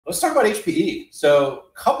Let's talk about HPE. So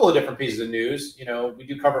a couple of different pieces of news. You know, we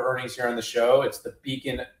do cover earnings here on the show. It's the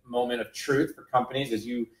beacon moment of truth for companies, as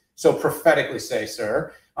you so prophetically say,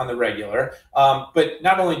 sir, on the regular. But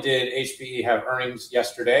not only did HPE have earnings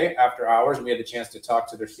yesterday after hours, and we had the chance to talk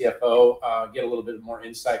to their CFO, get a little bit more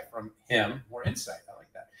insight from him. More insight, I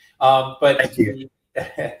like that. But thank you.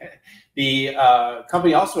 The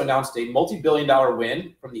company also announced a multi-billion-dollar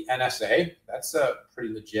win from the NSA. That's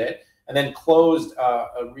pretty legit. And then closed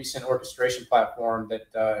a recent orchestration platform that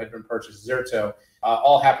had been purchased, Zerto,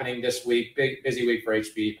 all happening this week. Big, busy week for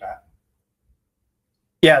HPE, Pat.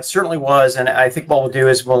 Yeah, it certainly was. And I think what we'll do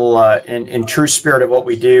is we'll, in true spirit of what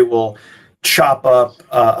we do, we'll chop up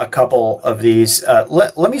a couple of these.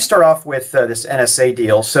 Let me start off with this NSA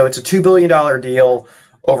deal. So it's a $2 billion deal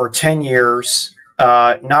over 10 years.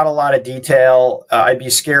 Not a lot of detail. I'd be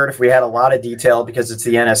scared if we had a lot of detail because it's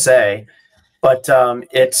the NSA. But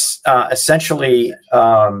it's essentially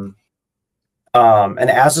an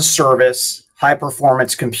as-a-service,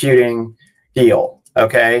 high-performance computing deal,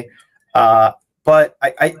 okay? But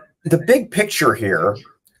the big picture here,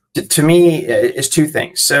 to me, is two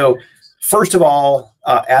things. So first of all,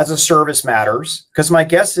 as-a-service matters, because my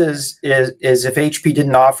guess is if HP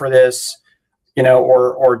didn't offer this, you know,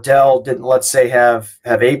 or Dell didn't, let's say, have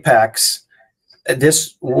Apex,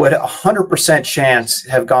 this would 100% chance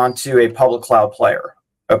have gone to a public cloud player,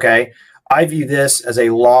 okay? I view this as a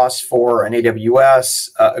loss for an AWS,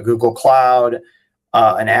 a Google Cloud,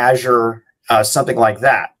 an Azure, something like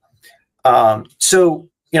that. So,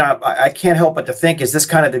 you know, I can't help but to think, is this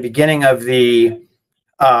kind of the beginning of the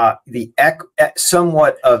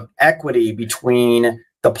somewhat of equity between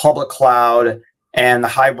the public cloud and the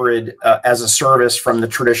hybrid as a service from the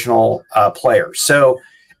traditional players? So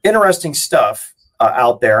interesting stuff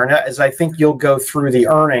out there. And as I think you'll go through the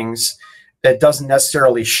earnings, that doesn't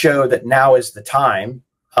necessarily show that now is the time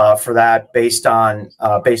for that based on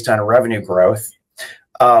revenue growth.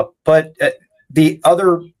 But the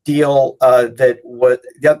other deal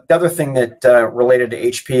the other thing that related to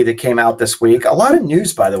HP that came out this week, a lot of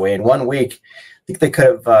news, by the way, in 1 week, I think they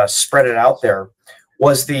could have spread it out there,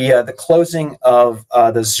 was the closing of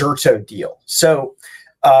the Zerto deal. So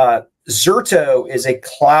Zerto is a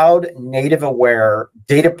cloud native aware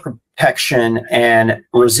data protection and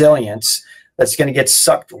resilience that's going to get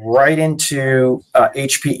sucked right into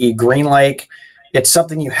HPE GreenLake. It's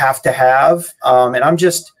something you have to have. And I'm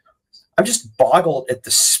just boggled at the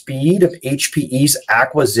speed of HPE's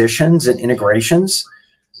acquisitions and integrations.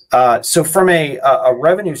 So from a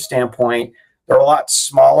revenue standpoint, they're a lot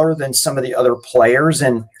smaller than some of the other players.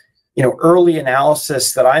 And, you know, early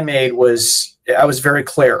analysis that I made was, I was very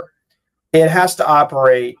clear. It has to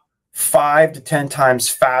operate 5 to 10 times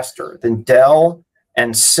faster than Dell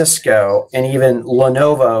and Cisco and even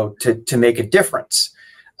Lenovo to make a difference.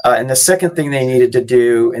 And the second thing they needed to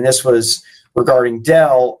do, and this was regarding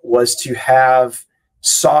Dell, was to have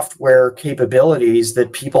software capabilities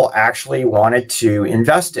that people actually wanted to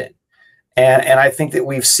invest in. And I think that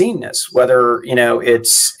we've seen this, whether, you know,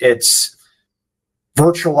 it's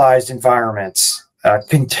virtualized environments,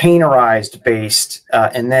 containerized based,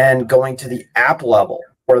 and then going to the app level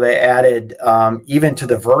where they added even to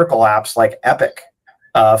the vertical apps like Epic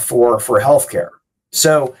for healthcare.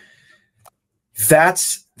 So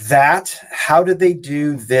that's that. How did they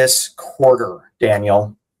do this quarter,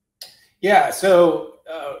 Daniel? Yeah, so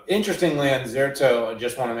interestingly on Zerto, I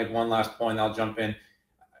just want to make one last point, I'll jump in.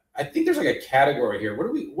 I think there's like a category here.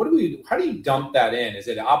 How do you dump that in? Is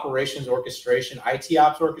it operations orchestration, IT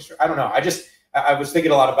ops orchestration? I don't know. I was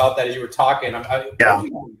thinking a lot about that as you were talking. Yeah.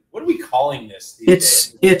 What are we calling this?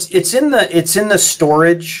 It's in the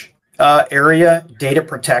storage area, data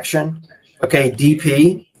protection. Okay,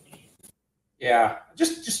 DP. Yeah,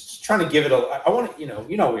 just trying to give it I want to, you know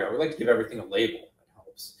we are. We like to give everything a label. That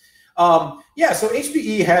helps. Yeah, so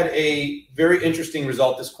HPE had a very interesting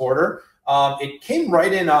result this quarter. It came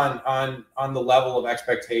right in on the level of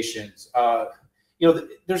expectations. You know,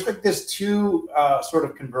 there's like this two sort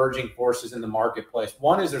of converging forces in the marketplace.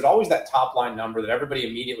 One is there's always that top line number that everybody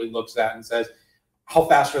immediately looks at and says, how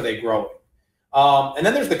fast are they growing? And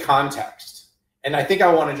then there's the context. And I think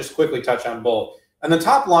I want to just quickly touch on both. On the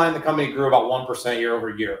top line, the company grew about 1% year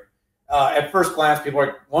over year. At first glance, people are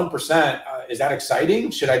like, 1%, is that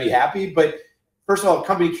exciting? Should I be happy? But first of all, the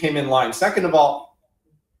company came in line. Second of all,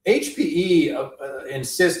 HPE and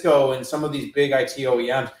Cisco and some of these big IT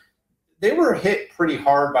OEMs, they were hit pretty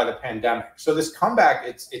hard by the pandemic. So this comeback,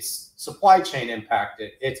 it's supply chain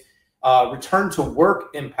impacted. It's return to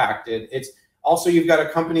work impacted. It's also, you've got a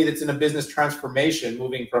company that's in a business transformation,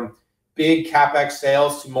 moving from big CapEx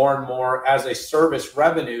sales to more and more as a service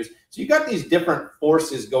revenues. So you got these different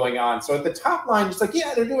forces going on. So at the top line, it's like,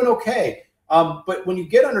 yeah, they're doing okay. But when you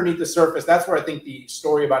get underneath the surface, that's where I think the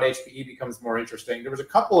story about HPE becomes more interesting. There was a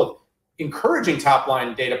couple of encouraging top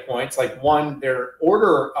line data points. Like one, their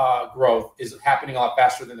order growth is happening a lot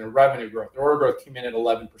faster than their revenue growth. Their order growth came in at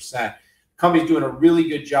 11%. Company's doing a really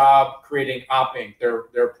good job creating op-inc.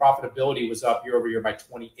 Their profitability was up year over year by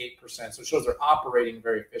 28%. So it shows they're operating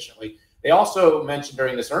very efficiently. They also mentioned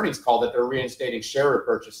during this earnings call that they're reinstating share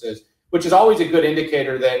repurchases, which is always a good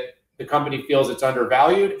indicator that the company feels it's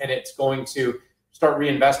undervalued and it's going to start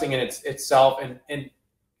reinvesting in itself and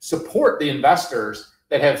support the investors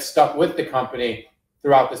that have stuck with the company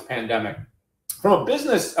throughout this pandemic. From a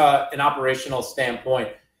business and operational standpoint,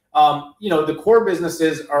 the core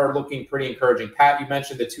businesses are looking pretty encouraging. Pat, you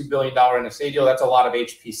mentioned the $2 billion NSA deal. That's a lot of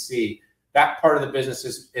HPC. That part of the business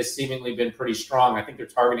has seemingly been pretty strong. I think they're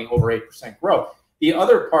targeting over 8% growth. The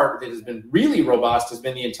other part that has been really robust has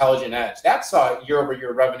been the intelligent edge. That saw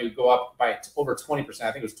year-over-year revenue go up by over 20%.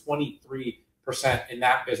 I think it was 23% in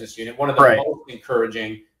that business unit. One of the most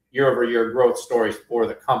encouraging year-over-year growth stories for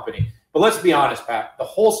the company. But let's be honest, Pat, the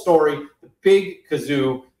whole story, the big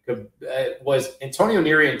kazoo was Antonio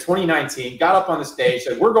Neri in 2019, got up on the stage,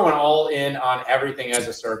 said, we're going all in on everything as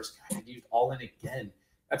a service. God, I used all in again.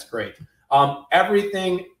 That's great.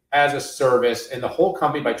 Everything as a service and the whole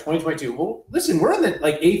company by 2022. Well, listen, we're in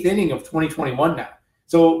the eighth inning of 2021 now.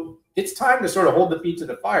 So it's time to sort of hold the feet to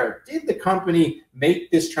the fire. Did the company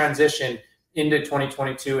make this transition into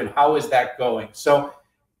 2022 and how is that going? So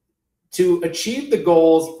to achieve the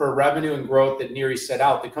goals for revenue and growth that Neri set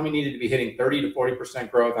out, the company needed to be hitting 30 to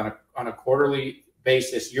 40% growth on a quarterly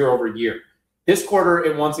basis year over year. This quarter,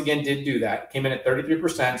 it once again did do that. It came in at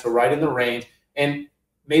 33%, so right in the range. And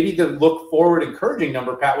maybe the look forward encouraging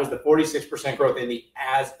number, Pat, was the 46% growth in the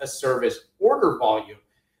as a service order volume.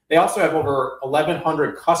 They also have over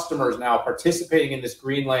 1,100 customers now participating in this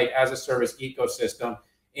GreenLake as a service ecosystem.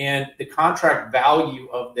 And the contract value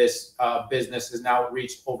of this business has now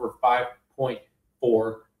reached over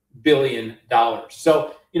 $5.4 billion.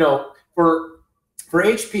 So, for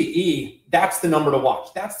HPE, that's the number to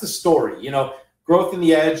watch. That's the story. Growth in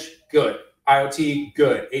the edge, good. IoT,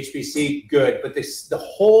 good. HPC, good. But the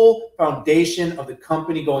whole foundation of the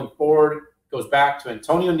company going forward goes back to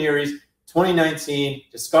Antonio Neri's 2019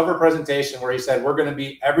 Discover presentation where he said, we're going to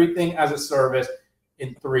be everything as a service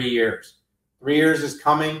in 3 years. 3 years is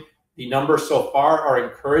coming. The numbers so far are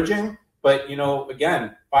encouraging, but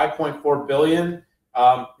again, 5.4 billion.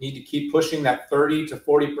 Need to keep pushing that 30 to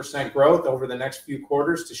 40% growth over the next few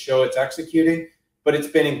quarters to show it's executing. But it's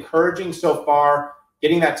been encouraging so far.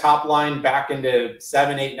 Getting that top line back into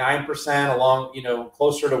 7, 8, 9% along,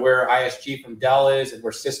 closer to where ISG from Dell is and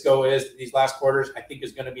where Cisco is these last quarters, I think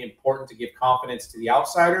is going to be important to give confidence to the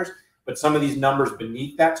outsiders. But some of these numbers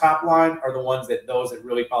beneath that top line are the ones that those that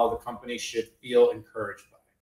really follow the company should feel encouraged